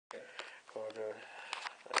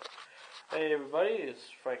Hey everybody, it's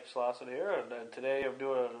Frank Slauson here, and today I'm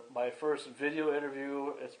doing my first video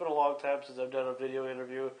interview. It's been a long time since I've done a video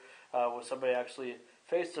interview with somebody actually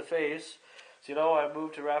face to face. So I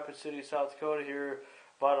moved to Rapid City, South Dakota here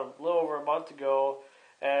about a little over a month ago,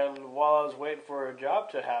 and while I was waiting for a job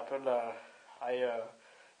to happen, I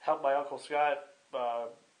helped my Uncle Scott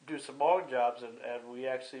do some mowing jobs, and we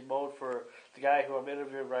actually mowed for the guy who I'm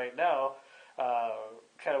interviewing right now.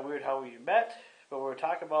 Kind of weird how we met, but we're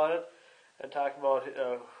talking about it. And talk about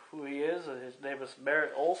who he is. His name is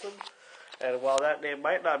Merritt Olsen. And while that name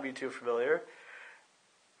might not be too familiar,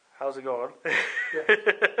 how's it going?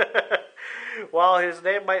 While his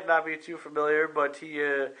name might not be too familiar, but he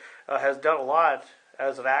has done a lot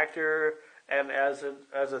as an actor and as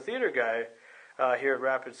a theater guy here at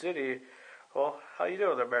Rapid City. Well, how you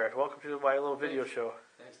doing there, Merritt? Welcome to my little video show.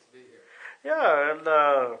 Nice to be here. Yeah,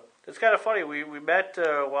 and it's kind of funny. We met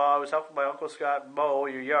while I was helping my Uncle Scott mow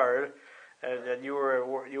your yard. And you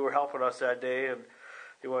were helping us that day, and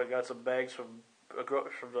you went and got some bags from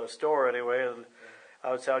the store anyway. And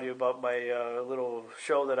I was telling you about my little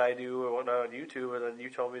show that I do and whatnot on YouTube, and then you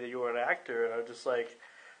told me that you were an actor, and I was just like,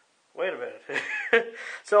 wait a minute.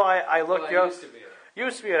 So I looked you up.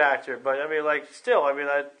 Used to be an actor, but I mean, like, still, I mean,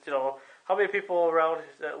 how many people around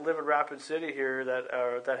that live in Rapid City here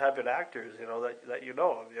that have been actors, that you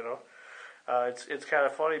know of, It's kind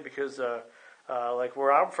of funny because. Like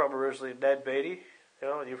where I'm from originally, Ned Beatty.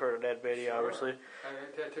 You've heard of Ned Beatty, sure. Obviously.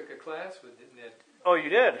 I took a class with Ned. Oh, you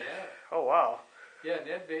did? Yeah. Oh, wow. Yeah,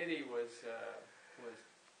 Ned Beatty was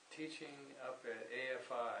teaching up at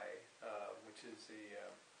AFI, which is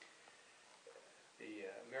the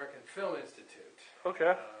American Film Institute.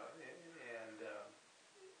 Okay. And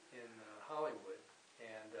in Hollywood,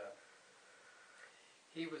 and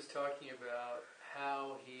he was talking about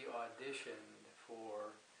how he auditioned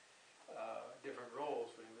for different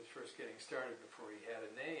roles when he was first getting started before he had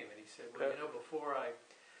a name. And he said, well, before I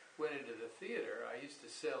went into the theater, I used to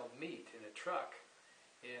sell meat in a truck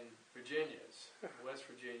in Virginia's, West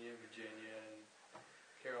Virginia, and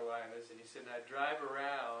Carolinas. And he said, and I'd drive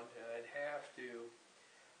around and I'd have to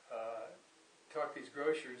talk these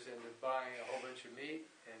grocers into buying a whole bunch of meat,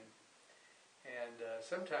 and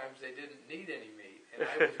sometimes they didn't need any meat. And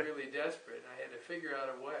I was really desperate, and I had to figure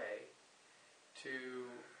out a way to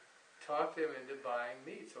talk them into buying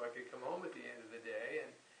meat so I could come home at the end of the day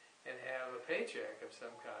and have a paycheck of some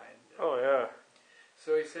kind. Oh, yeah.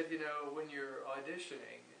 So he said, when you're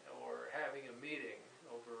auditioning or having a meeting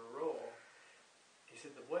over a role, he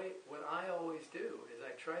said, what I always do is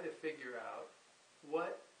I try to figure out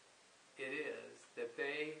what it is that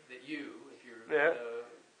you, if you're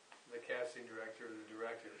the casting director or the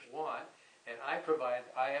director, want, and I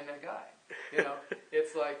am that guy.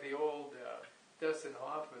 It's like the old Dustin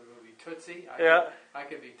Hoffman movie Tootsie. I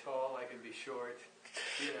could be tall, I could be short,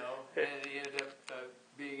 and he ended up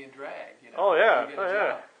being in drag. Oh yeah,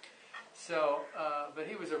 yeah. So, but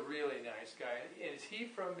he was a really nice guy. Is he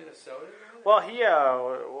from Minnesota? Well,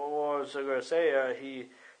 what was I going to say?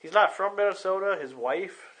 He's not from Minnesota. His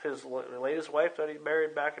latest wife that he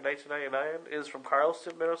married back in 1999, is from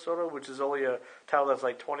Carlston, Minnesota, which is only a town that's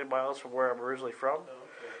like 20 miles from where I'm originally from.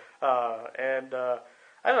 Oh, okay.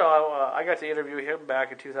 I don't know. I got to interview him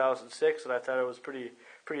back in 2006, and I thought it was pretty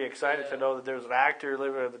exciting to know that there was an actor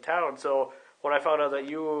living in the town. So when I found out that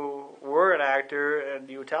you were an actor and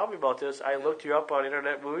you would tell me about this, I looked you up on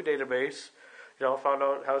Internet Movie Database. Found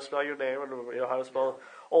out how to spell your name and how to spell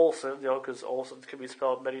Olsen. Because Olsen can be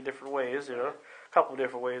spelled many different ways. A couple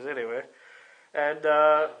different ways anyway. And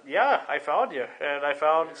I found you, and I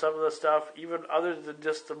found some of the stuff even other than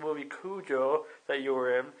just the movie CUJO that you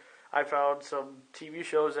were in. I found some TV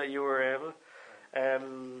shows that you were in,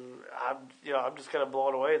 and I'm just kind of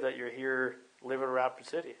blown away that you're here living in Rapid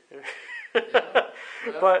City.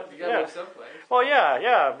 But you gotta live someplace. Well,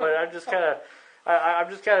 yeah, but I'm just kind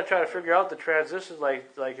of trying to figure out the transition.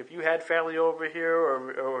 Like if you had family over here,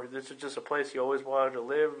 or this is just a place you always wanted to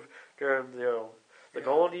live during the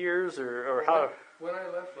golden years, or how. When I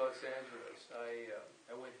left Los Angeles,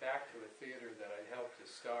 I went back to a theater that I helped to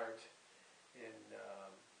start in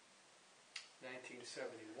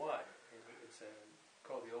 1971. It's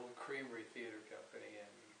called the Old Creamery Theater Company,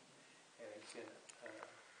 and it's in.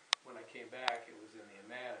 When I came back, it was in the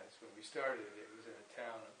Amanas. When we started it was in a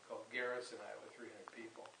town called Garrison, Iowa, 300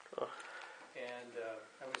 people. Oh. And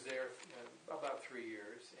I was there about 3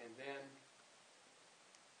 years, and then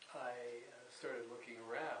I started looking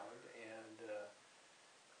around and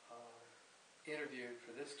interviewed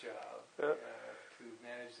for this job to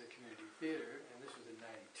manage the community theater, and this was in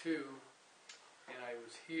 '92. And I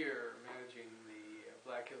was here managing the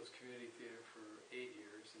Black Hills Community Theater for 8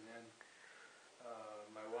 years, and then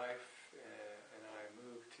my wife and I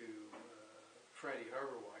moved to Freddie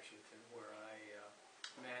Harbor, Washington, where I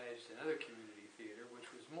managed another community theater, which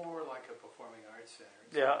was more like a performing arts center.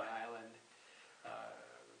 It's Yeah. an island,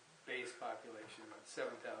 base population about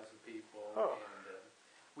 7,000 people, Oh. and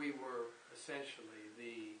we were essentially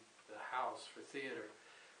the house for theater.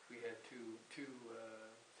 We had two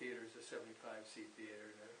theaters, a 75-seat theater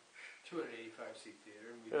and a 285-seat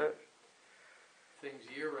theater, and we did things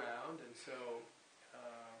year-round. And so,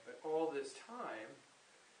 but all this time,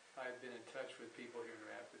 I've been in touch with people here in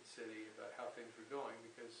Rapid City about how things were going,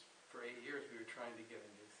 because for 8 years we were trying to get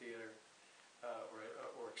a new theater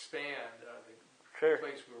or expand the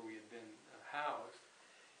place where we had been housed.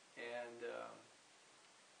 And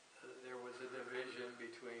there was a division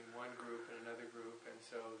between one group and another group, and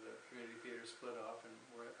so the community theater split off, and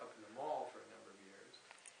we're up in the mall for a number of years.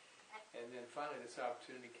 And then finally this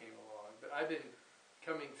opportunity came along. But I've been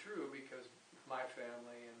coming through because my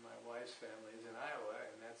family and my wife's family is in Iowa,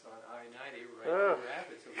 and that's on I-90 right through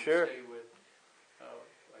Rapids. So we stay with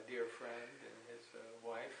a dear friend and his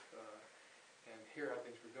wife and hear how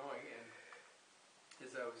things were going. And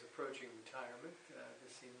as I was approaching retirement,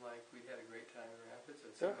 it seemed like we'd had a great time in Rapids.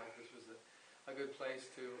 It seemed like this was a good place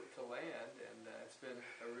to land, and it's been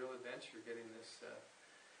a real adventure getting this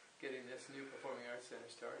new performing arts center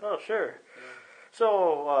started. Oh, sure.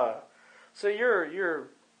 Yeah. So you're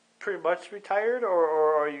pretty much retired,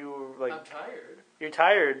 or are you like? I'm tired. You're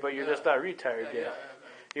tired, but you're just not retired yet.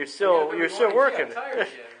 Yeah, You're still working. I'm tired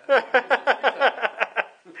again.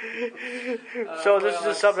 So this is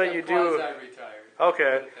just something that you do. Quasi-retired.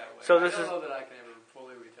 Okay. So this I is. don't know that I can ever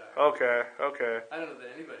fully retire. Okay. I don't know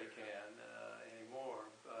that anybody can anymore.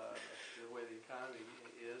 The way the economy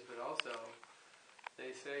is, but also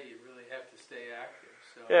they say you really have to stay active.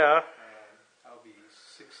 So Yeah. I'll be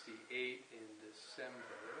 68 in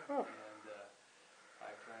December, and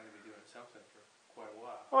I plan to be doing something for quite a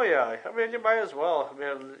while. Oh yeah. I mean, you might as well. I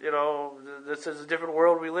mean, this is a different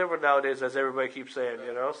world we live in nowadays, as everybody keeps saying.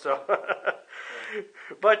 So.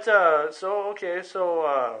 But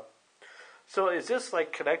so is this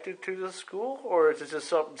like connected to the school, or is it just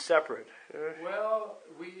something separate? Well,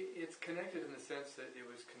 it's connected in the sense that it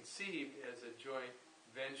was conceived as a joint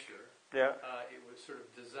venture. Yeah. It was sort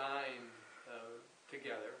of designed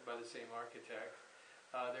together by the same architect.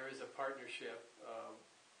 There is a partnership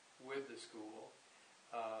with the school,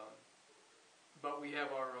 but we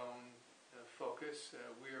have our own focus.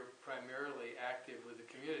 We are primarily active with the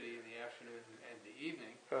community in the afternoon and the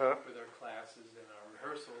evening with our classes and our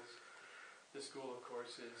rehearsals. The school, of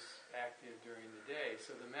course, is active during the day.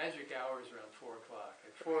 So the magic hour is around 4 o'clock.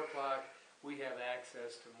 At 4 o'clock, we have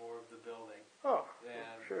access to more of the building than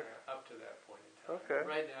up to that point in time. Okay.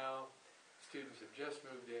 Right now, students have just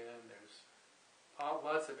moved in. There's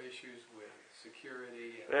lots of issues with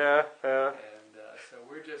security. And so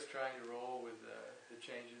we're just trying to roll with the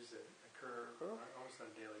changes that occur almost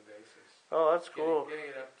on a daily basis. Oh, that's cool.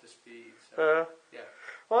 Getting it up to speed. So, yeah.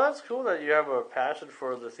 Well, that's cool that you have a passion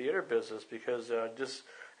for the theater business, because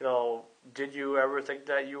did you ever think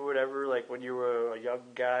that you would ever, like when you were a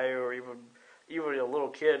young guy or even a little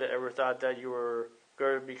kid, ever thought that you were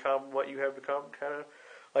going to become what you have become, kind of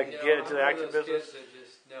like get into the acting business?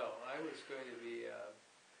 No, I was going to be a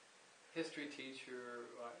history teacher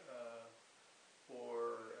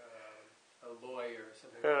or a lawyer or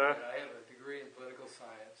something like that. I have a degree in political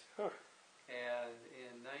science, and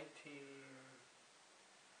in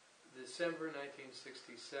December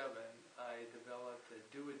 1967, I developed a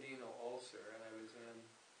duodenal ulcer, and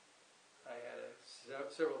I had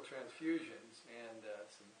several transfusions and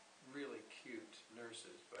some really cute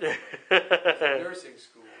nurses. But it was a nursing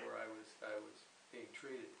school where I was being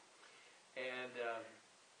treated, and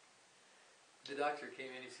the doctor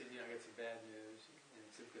came in. He said, "I got some bad news and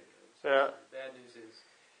some good news. Yeah. The bad news is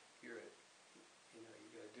you got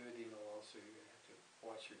a duodenal ulcer. You're going to have to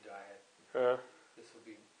watch your diet. This will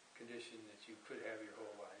be condition that you could have your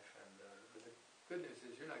whole life, and but the good news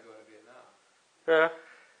is you're not going to Vietnam." Yeah.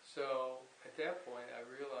 So at that point, I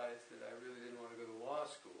realized that I really didn't want to go to law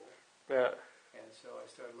school. Yeah. And so I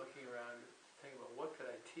started looking around, thinking about what could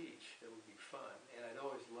I teach that would be fun, and I'd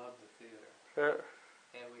always loved the theater. Yeah.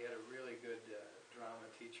 And we had a really good drama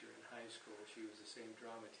teacher in high school. She was the same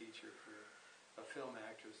drama teacher for a film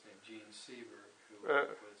actress named Jean Seaver, who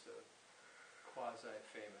was a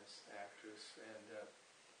quasi-famous actress, and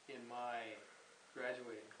in my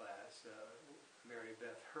graduating class, Mary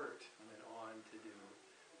Beth Hurt went on to do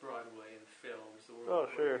Broadway and films, The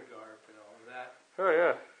World of Garp and all of that. Oh,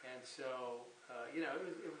 yeah. And so,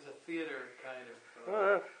 it was a theater kind of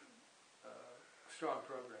strong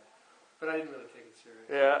program. but I didn't really take it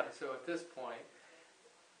seriously. Yeah. And so at this point,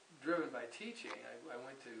 driven by teaching, I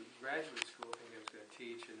went to graduate school thinking I was going to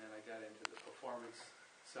teach, and then I got into the performance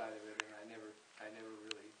side of it, and I never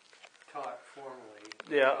really taught formally.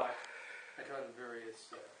 Yeah. I taught in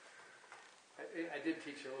various. I did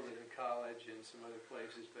teach a little bit in college and some other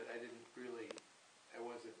places, but I didn't really. I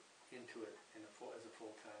wasn't into it as a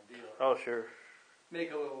full-time deal. Oh, sure.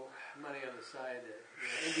 Make a little money on the side,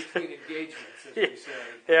 in between engagements, as we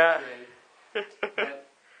say. Yeah. But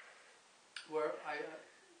where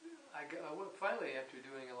finally, after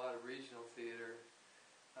doing a lot of regional theater,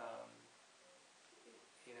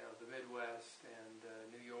 the Midwest and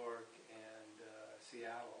New York and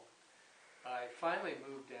Seattle, I finally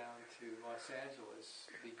moved down to Los Angeles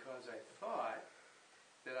because I thought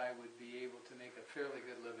that I would be able to make a fairly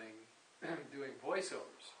good living doing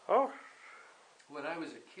voiceovers. Oh. When I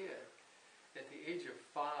was a kid, at the age of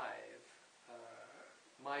 5,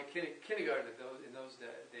 my kindergarten in those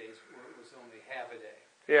days was only half a day.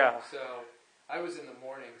 Yeah. So I was in the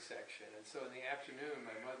morning section, and so in the afternoon,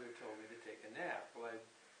 my mother told me to take a nap. Well,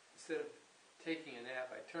 instead of taking a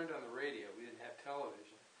nap, I turned on the radio. We didn't have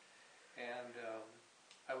television, and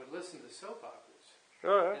I would listen to soap operas.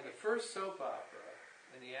 Oh, yeah. And the first soap opera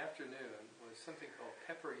in the afternoon was something called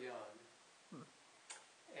Pepper Young.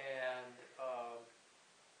 And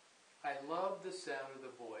I loved the sound of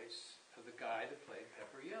the voice of the guy that played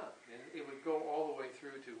Pepper Young. And it would go all the way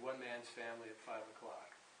through to One Man's Family at 5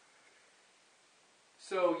 o'clock.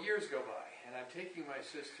 So years go by, and I'm taking my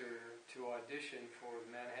sister to audition for the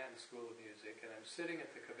Manhattan School of Music, and I'm sitting at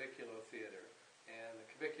the CUJO Theater. And the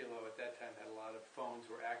CUJO at that time had a lot of phones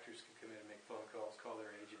where actors could come in and make phone calls, call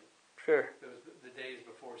their agent. Sure. It was the days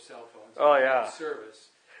before cell phones. Oh, yeah.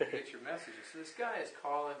 Service. Get your messages. So this guy is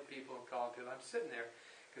calling people and calling people. I'm sitting there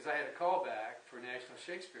because I had a call back for National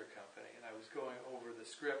Shakespeare Company, and I was going over the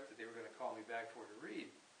script that they were going to call me back for to read.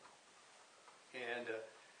 And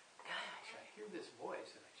gosh, I hear this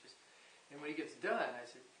voice, and when he gets done, I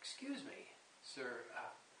said, "Excuse me, sir,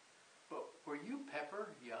 but were you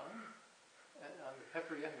Pepper Young on the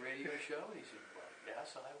Pepper Young radio show?" And he said, "Well,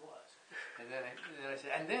 yes, I was." And then I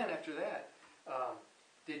said, "And then after that,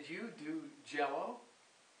 did you do Jell-O?"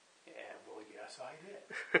 And well, yes, I did.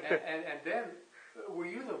 and then, were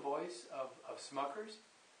you the voice of Smuckers?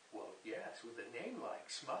 Well, yes, with a name like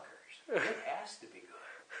Smuckers, it has to be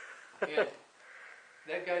good. And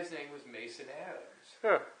that guy's name was Mason Adams.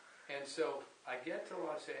 Huh. And so I get to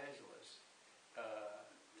Los Angeles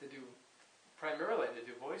primarily to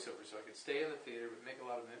do voiceovers, so I could stay in the theater, but make a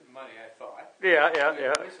lot of money, I thought. Yeah.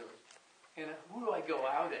 Voiceovers. And who do I go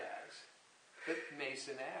out as? But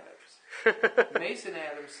Mason Adams. Mason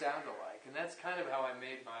Adams sound alike, and that's kind of how I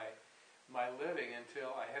made my living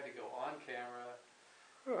until I had to go on camera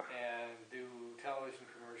and do television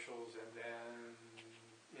commercials and then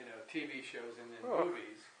TV shows and then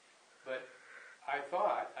movies. But I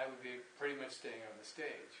thought I would be pretty much staying on the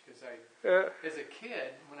stage because as a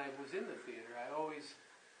kid, when I was in the theater, I always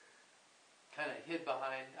kind of hid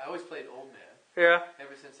behind. I always played old men. Yeah.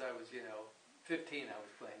 Ever since I was 15, I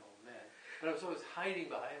was playing old men. But I was always hiding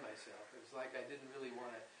behind myself. It was like I didn't really want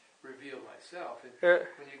to reveal myself. And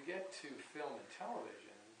when you get to film and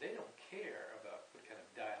television, they don't care about what kind of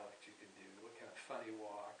dialect you can do, what kind of funny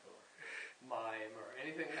walk or mime or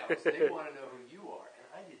anything else. They want to know who you are, and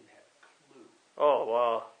I didn't have a clue. Oh,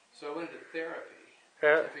 wow. So I went into therapy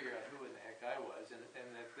to figure out who in the heck I was, and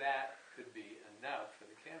that could be enough for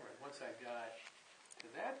the camera. Once I got to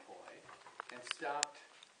that point and stopped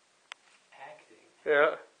acting,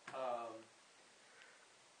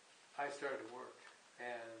 I started to work,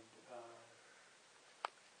 and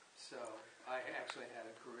so I actually had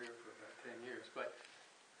a career for about 10 years, but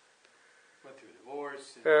went through a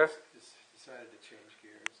divorce and just decided to change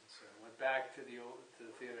gears, and so went back to the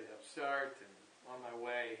theater to help start, and on my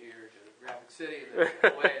way here to Rapid City, and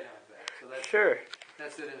then away, and now I'm back. So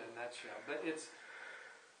that's it in a nutshell. But it's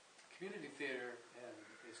community theater and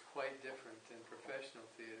is quite different than professional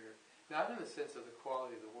theater, not in the sense of the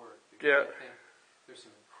quality of the work, because I think there's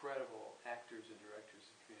some incredible actors and directors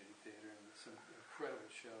in community theater and some incredible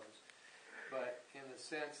shows, but in the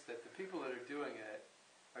sense that the people that are doing it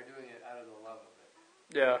out of the love of it.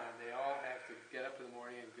 Yeah. And they all have to get up in the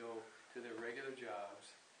morning and go to their regular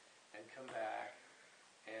jobs and come back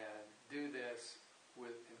and do this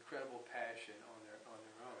with incredible passion on their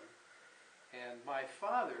own. And my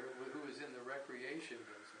father, who was in the recreation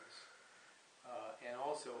business, and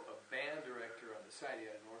also a band director on the side, he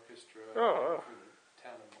had an orchestra for the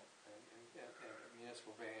town and a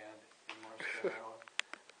municipal band in Marshall.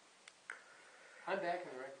 I'm back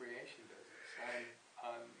in the recreation business.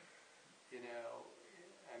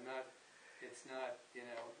 I'm not it's not,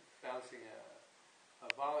 bouncing a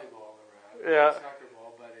volleyball around, Yeah. a soccer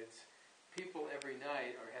ball, but it's people every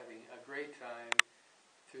night are having a great time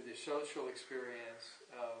through the social experience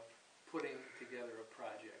of putting together a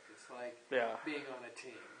project. It's like being on a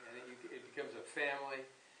team, and it becomes a family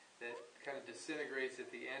that kind of disintegrates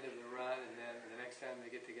at the end of the run, and then the next time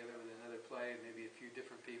they get together with another play, maybe a few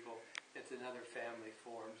different people, it's another family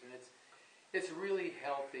forms, and it's really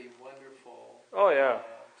healthy, wonderful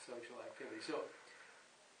social activity. So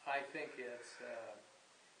I think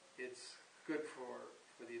it's good for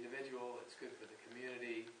the individual, it's good for the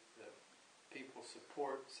community, the people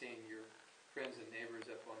support seeing your friends and neighbors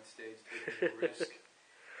up on stage taking a risk,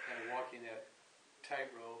 kind of walking that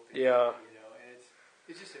tightrope. Yeah. And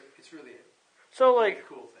it's really a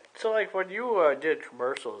cool thing. So like when you did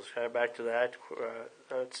commercials, kind of back to that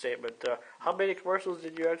statement, how many commercials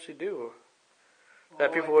did you actually do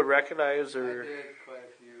that people would recognize? Or I did quite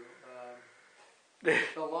a few.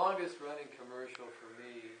 The longest running commercial for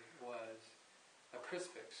me was a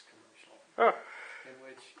Crispix commercial, in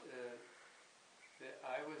which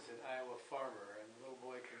I was an Iowa farmer, and the little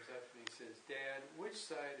boy comes up to me and says, "Dad, which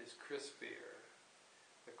side is crispier,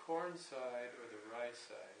 the corn side or the rye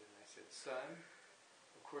side?" And I said, "Son,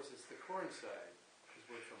 of course it's the corn side, because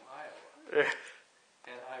we're from Iowa."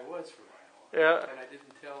 And I was from Iowa. Yeah. And I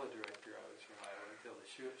didn't tell the director I was from Iowa until the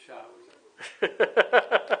shot was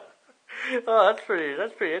over. Oh, that's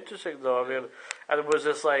pretty interesting, though. I mean, and was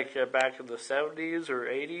this like back in the 70s or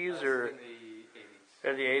 80s or in the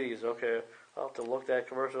 80s? In the 80s, okay. I'll have to look that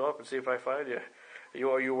commercial up and see if I find you.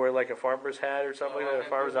 You wear like a farmer's hat or something like that, a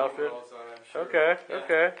farmer's outfit? On, I'm sure. Okay, yeah,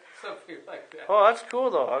 okay. Something like that. Oh, that's cool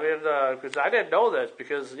though. I mean, because I didn't know this,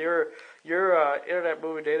 because your Internet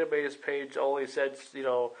Movie Database page only said,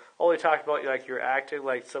 only talked about like your acting,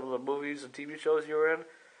 like some of the movies and TV shows you were in.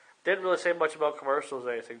 Didn't really say much about commercials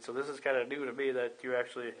or anything, so this is kind of new to me that you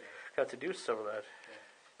actually got to do some of that.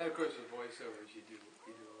 Yeah. And of course with voiceovers, you do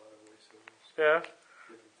a lot of voiceovers. Yeah.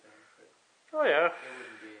 Different things, but Oh yeah. it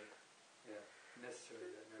wouldn't be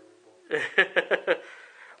necessarily that memorable.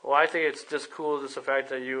 Well, I think it's just cool, just the fact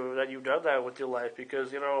that you've done that with your life,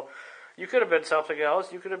 because you could have been something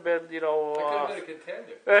else. You could have been, I could have been a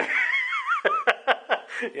contender.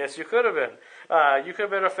 Yes, you could have been. You could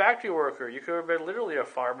have been a factory worker. You could have been literally a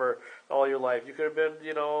farmer all your life. You could have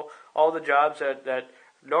been, all the jobs that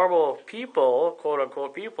normal people, quote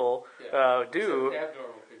unquote people, do.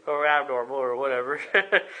 Abnormal people. Or abnormal or whatever.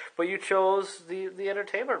 But you chose the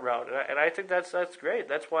entertainment route, and I think that's great.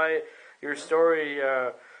 That's why your story.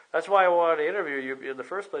 That's why I wanted to interview you in the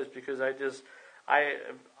first place, because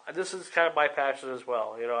this is kind of my passion as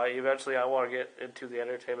well. Eventually I want to get into the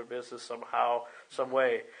entertainment business somehow, some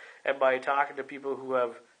way. And by talking to people who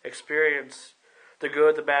have experienced the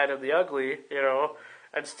good, the bad, and the ugly,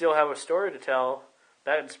 and still have a story to tell,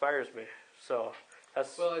 that inspires me. So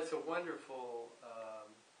that's... Well, it's a wonderful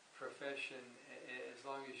profession as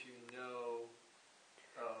long as you know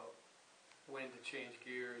when to change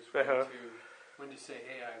gears, when to say,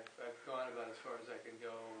 hey, I've gone about as far as I can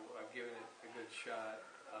go, I've given it a good shot.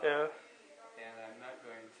 And I'm not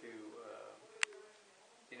going to,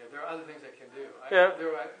 there are other things I can do.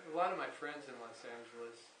 There are a lot of my friends in Los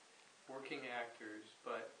Angeles, working actors,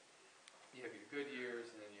 but you have your good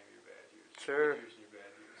years and then you have your bad years. Sure. Your good years and your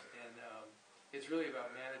bad years. And it's really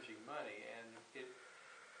about managing money. And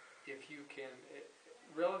if you can,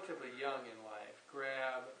 relatively young in life,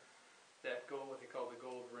 grab that what they call the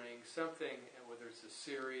gold ring, something, whether it's a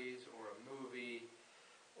series or a movie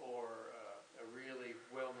or a really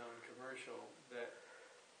well-known commercial that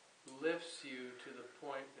lifts you to the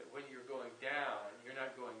point that when you're going down, you're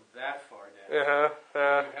not going that far down.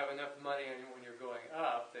 You have enough money when you're going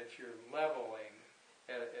up that you're leveling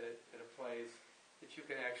at a place that you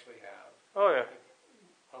can actually have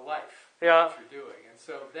a life that you're doing. And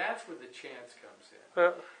so that's where the chance comes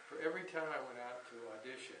in. For every time I went out to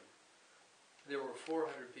audition, there were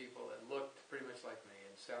 400 people that looked pretty much like me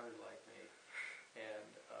and sounded like me. And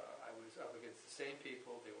I was up against the same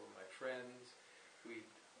people. They were my friends. We'd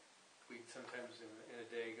sometimes in a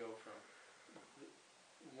day go from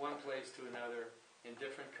one place to another in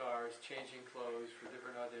different cars, changing clothes for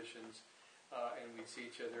different auditions, and we'd see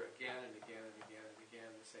each other again and again and again and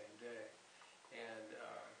again the same day. And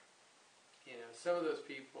some of those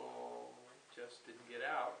people just didn't get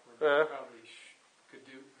out when they probably could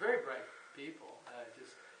do. Very bright people,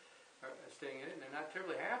 just are staying in it, and they're not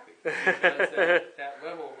terribly happy because that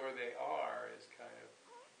level where they are is kind of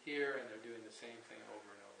here, and they're doing the same thing over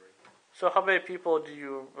and over again. So, how many people do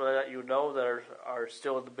you that that are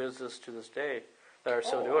still in the business to this day, that are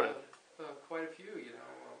still doing it? Quite a few.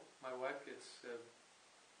 My wife gets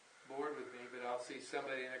bored with me, but I'll see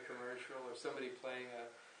somebody in a commercial or somebody playing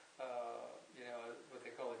what they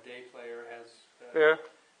call a day player has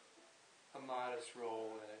a modest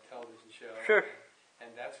role in a television show. Sure. And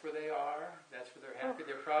that's where they are. That's where they're happy.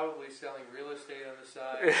 They're probably selling real estate on the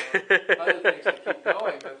side, other things to keep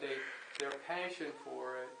going, but their passion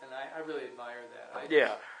for it, and I really admire that.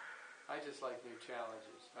 I just like new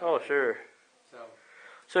challenges. Sure. So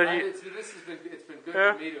it's been good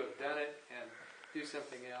for me to have done it and do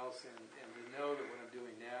something else, and to know that what I'm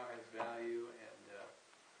doing now has value, and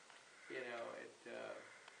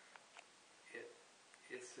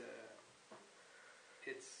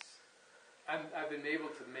I've been able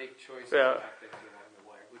to make choices about things along the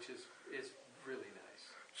way, which is really nice.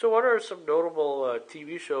 So, what are some notable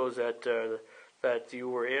TV shows that you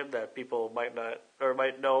were in that people might not, or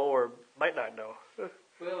might know, or might not know?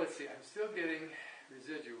 Well, let's see. I'm still getting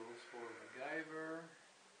residuals for MacGyver,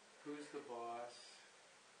 Who's the Boss,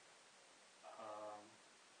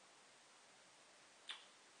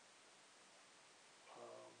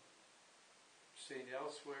 St.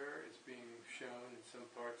 Elsewhere is being shown in some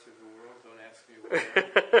parts of the world. Don't ask me where.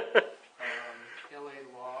 L.A.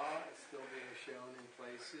 Law is still being shown in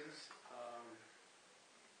places.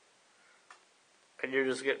 And you're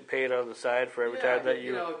just getting paid on the side for every time that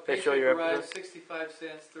they show your episode? 65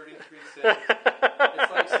 cents, 33 cents.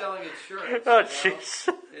 It's like selling insurance. Oh, jeez.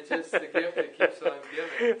 It's just the gift that keeps on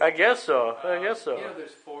giving. I guess so.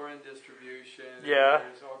 There's foreign distribution. Yeah.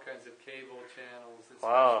 There's all kinds of cable channels that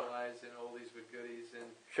Wow. specialize in oldies but goodies. And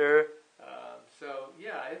Sure.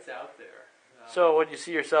 It's out there. So when you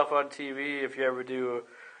see yourself on TV, if you ever do,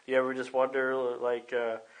 you ever just wonder, like,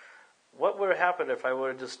 what would have happened if I would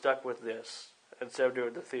have just stuck with this instead of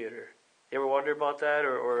doing the theater? You ever wonder about that,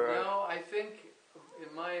 or? No, I think, in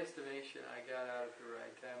my estimation, I got out at the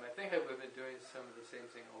right time. I think I've been doing some of the same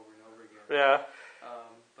thing over and over again. Yeah.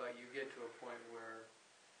 But you get to a point where,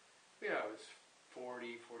 I was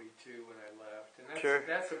 40, 42 when I left, and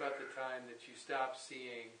that's about the time that you stop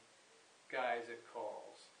seeing guys at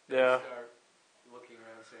calls. Yeah. You start looking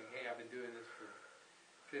around saying, hey, I've been doing this for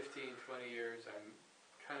 15, 20 years. I'm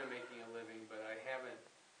kind of making a living, but I haven't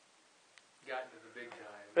gotten to the big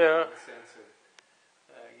time in the sense of,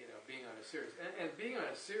 being on a series. And being on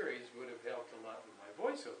a series would have helped a lot with my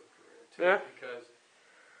voiceover career, too, because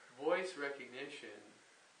voice recognition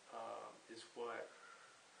is what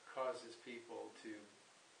causes people to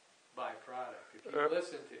buy product. If you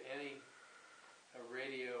listen to any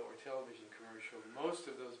radio or television commercial,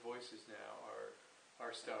 most of those voices now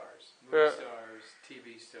are stars, movie stars,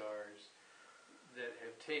 TV stars that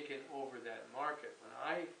have taken over that market. When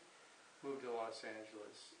I moved to Los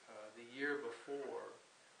Angeles, the year before,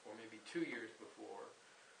 or maybe 2 years before,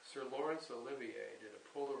 Sir Laurence Olivier did a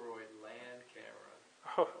Polaroid land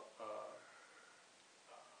camera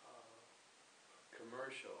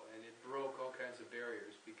commercial, and it broke all kinds of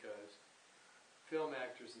barriers because film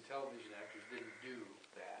actors and television actors didn't do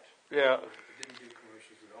that. Yeah. They didn't do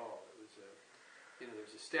commercials at all. It was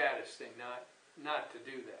there's a status thing not to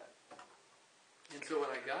do that. And so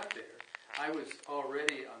when I got there, I was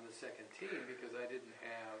already on the second team because I didn't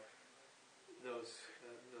have those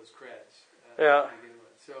creds to begin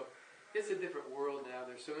with. So it's a different world now.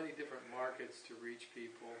 There's so many different markets to reach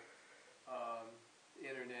people,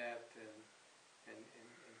 internet and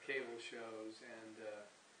cable shows, and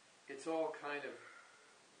it's all kind of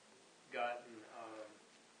gotten,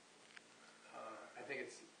 I think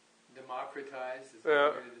it's democratized is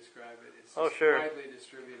the way to describe it. It's widely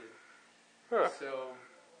distributed. Huh. So,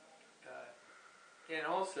 and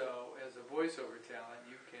also, as a voiceover talent,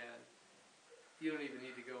 you don't even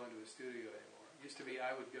need to go into a studio anymore. It used to be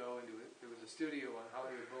I would go into it. There was a studio on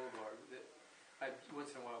Hollywood Boulevard that I'd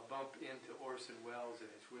once in a while bump into Orson Welles in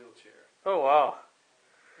his wheelchair. Oh, wow.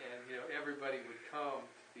 And, everybody would come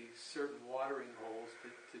to these certain watering holes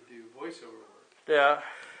to do voiceover work. Yeah.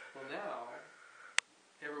 Well, now,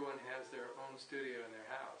 everyone has their own studio in their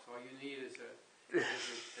house. All you need is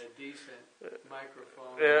a decent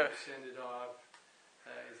microphone. Send it off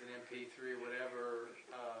as an MP3 or whatever.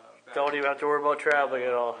 Don't even have to worry about traveling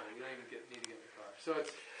at all. You don't even need to get in the car. So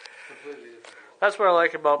it's completely different. That's what I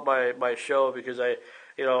like about my show, because I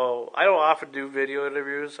don't often do video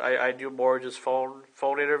interviews. I do more just phone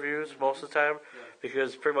interviews most of the time,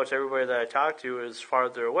 because pretty much everybody that I talk to is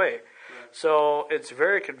farther away. So it's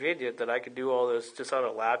very convenient that I can do all this just on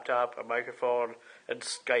a laptop, a microphone, and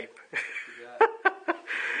Skype.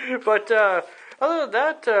 But other than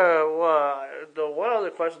that, the one other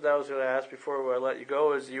question that I was going to ask before I let you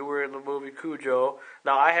go is, you were in the movie CUJO.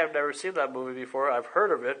 Now, I have never seen that movie before. I've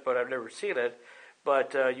heard of it, but I've never seen it.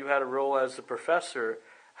 But you had a role as the professor.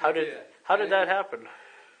 How did that happen?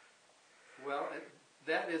 Well,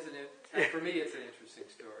 that isn't it. For me, it's an interesting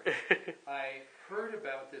story. I heard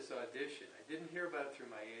about this audition. I didn't hear about it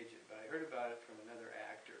through my agent, but I heard about it from another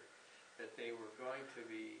actor, that they were going to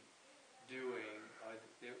be doing,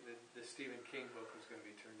 the Stephen King book was going to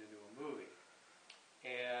be turned into a movie.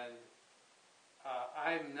 And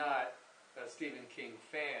I'm not a Stephen King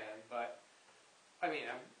fan, but I mean,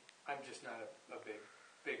 I'm just not a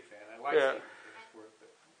big fan. I like Stephen King's work,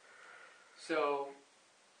 but so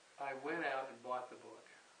I went out and bought the book,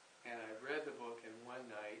 and I read the book in one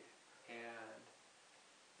night, and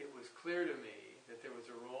it was clear to me that there was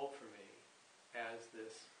a role for me as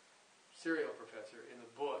this serial professor in the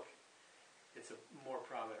book. It's a more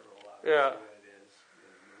prominent role, obviously, than it is in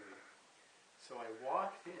the movie. So I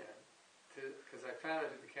walked in because I found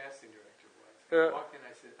out who the casting director was. I walked in,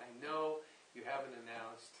 I said, I know you haven't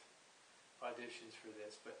announced auditions for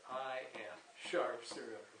this, but I am sharp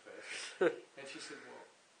serial professor. And she said, well,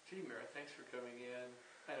 gee, Merritt, thanks for coming in.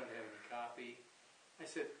 I don't have any copy. I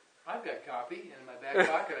said, I've got copy. And in my back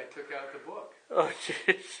pocket, I took out the book. Oh,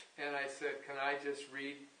 jeez. And I said, can I just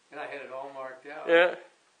read? And I had it all marked out. Yeah.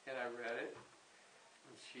 And I read it.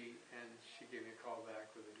 And she gave me a call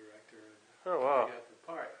back with the director. And oh, wow. I got the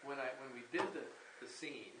part. When we did the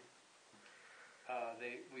scene,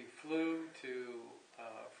 we flew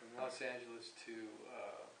from Los Angeles to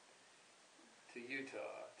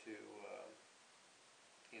Utah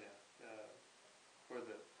where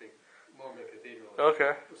the big Mormon cathedral is.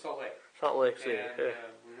 Okay. Salt Lake. Salt Lake City.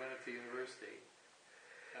 And we went up to university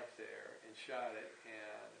up there and shot it.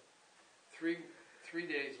 And three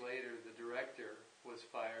days later, the director was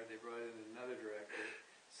fired. They brought in another director.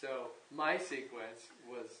 So my sequence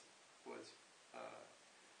was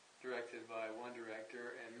directed by one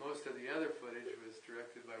director, and most of the other footage was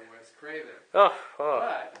directed by Wes Craven. Oh.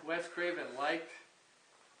 But Wes Craven liked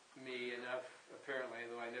me enough, apparently,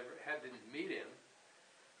 though I didn't meet him,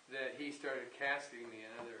 that he started casting me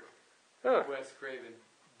in other Wes Craven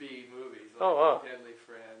B movies, like Deadly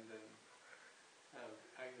Friend, and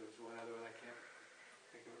I think there was one other one, I can't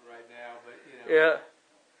think of it right now, but Yeah.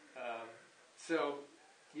 So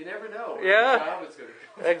you never know where the job is going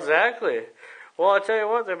to go. Exactly. Well, I'll tell you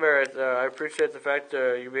what, Merritt, I appreciate the fact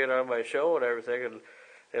you being on my show and everything, and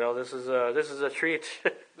this is a treat.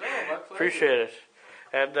 No, my pleasure. Appreciate it.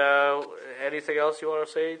 And anything else you want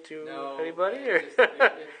to say to anybody? If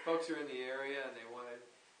folks are in the area and they want to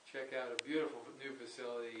check out a beautiful new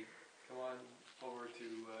facility, come on over to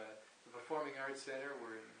the Performing Arts Center.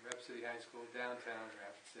 We're in Rapid City High School, downtown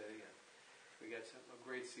Rapid City, and we got a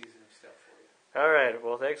great season of stuff for you. All right.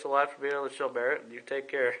 Well, thanks a lot for being on the show, Merritt. You take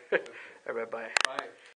care. Okay. All right, bye. Bye.